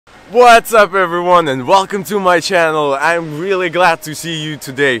What's up everyone and welcome to my channel. I'm really glad to see you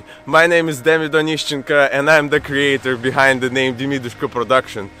today. My name is Demidushka and I'm the creator behind the name Demidushka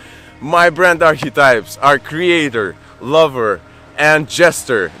production. My brand archetypes are creator, lover and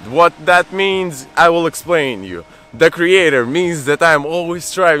jester. What that means I will explain you. The creator means that I'm always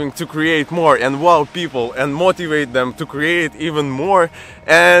striving to create more and wow people and motivate them to create even more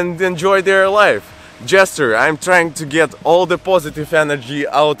and enjoy their life. Jester, I'm trying to get all the positive energy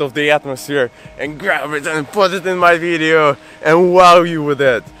out of the atmosphere and grab it and put it in my video and wow you with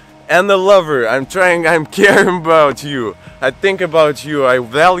it. And the lover, I'm caring about you. I think about you, I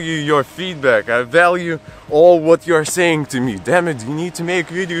value your feedback, I value all what you're saying to me. Damn it, you need to make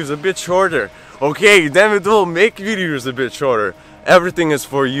videos a bit shorter. Okay, damn it, we'll make videos a bit shorter. Everything is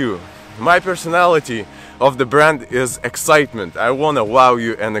for you. My personality of the brand is excitement. I wanna wow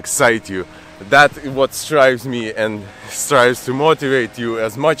you and excite you. That's what strives me and strives to motivate you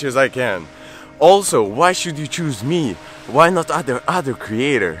as much as I can. Also, why should you choose me? Why not other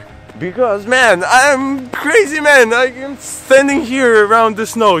creator? Because man, I'm crazy man. I am standing here around the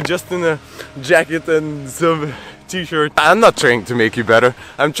snow just in a jacket and some t-shirt. I'm not trying to make you better.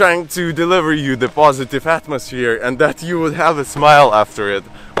 I'm trying to deliver you the positive atmosphere and that you would have a smile after it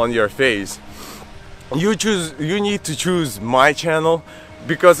on your face. You need to choose my channel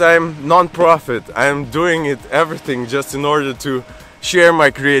because I'm non-profit. I'm doing everything just in order to share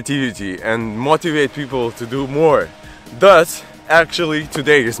my creativity and motivate people to do more. Thus, actually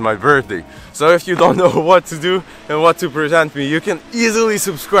today is my birthday. So if you don't know what to do and what to present me, you can easily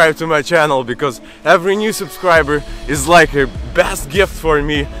subscribe to my channel because every new subscriber is like a best gift for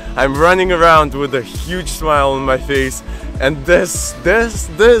me. I'm running around with a huge smile on my face and this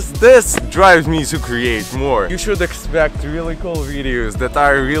drives me to create more. You should expect really cool videos that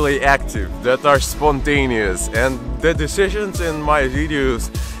are really active, that are spontaneous, and the decisions in my videos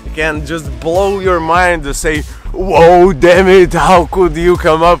can just blow your mind to say, whoa, damn it, how could you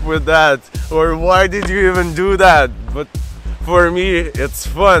come up with that? Or why did you even do that? But for me, it's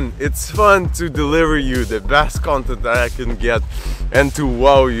fun. It's fun to deliver you the best content that I can get and to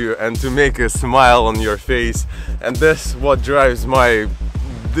wow you and to make a smile on your face. And this what drives my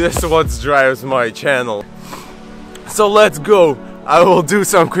channel. So let's go. I will do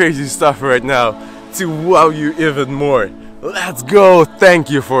some crazy stuff right now to wow you even more. Let's go! Thank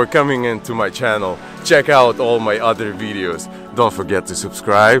you for coming into my channel. Check out all my other videos. Don't forget to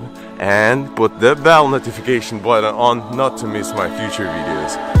subscribe and put the bell notification button on not to miss my future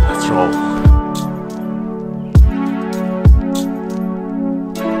videos. Let's roll!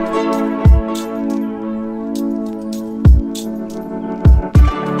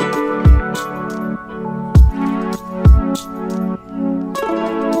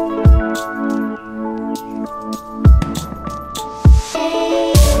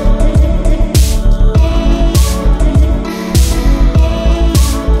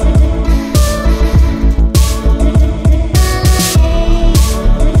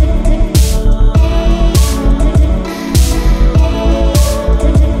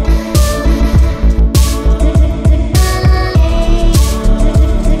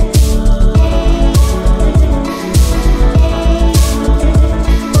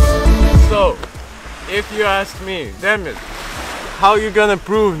 If you ask me, damn it, how you gonna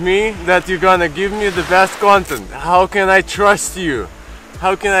prove me that you're gonna give me the best content? How can I trust you?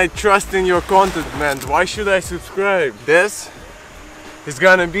 How can I trust in your content, man? Why should I subscribe? This is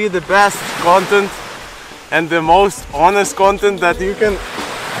gonna be the best content and the most honest content that you can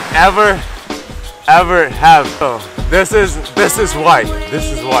ever have. So this is why.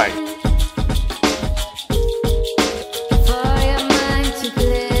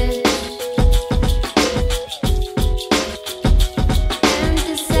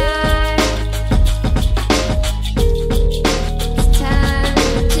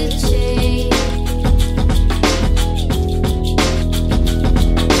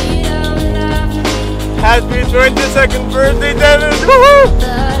 Happy 22nd birthday, David! Woohoo!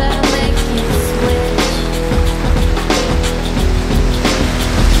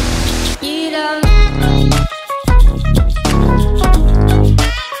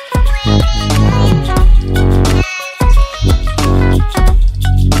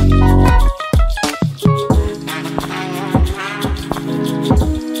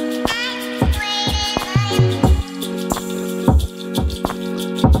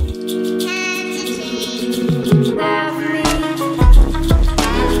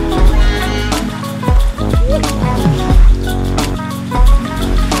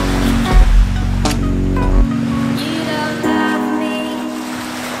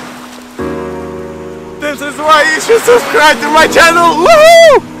 This is why you should subscribe to my channel.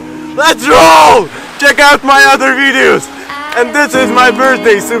 Woohoo! Let's roll! Check out my other videos. And this is my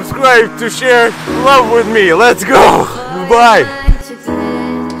birthday. Subscribe to share love with me. Let's go. Bye.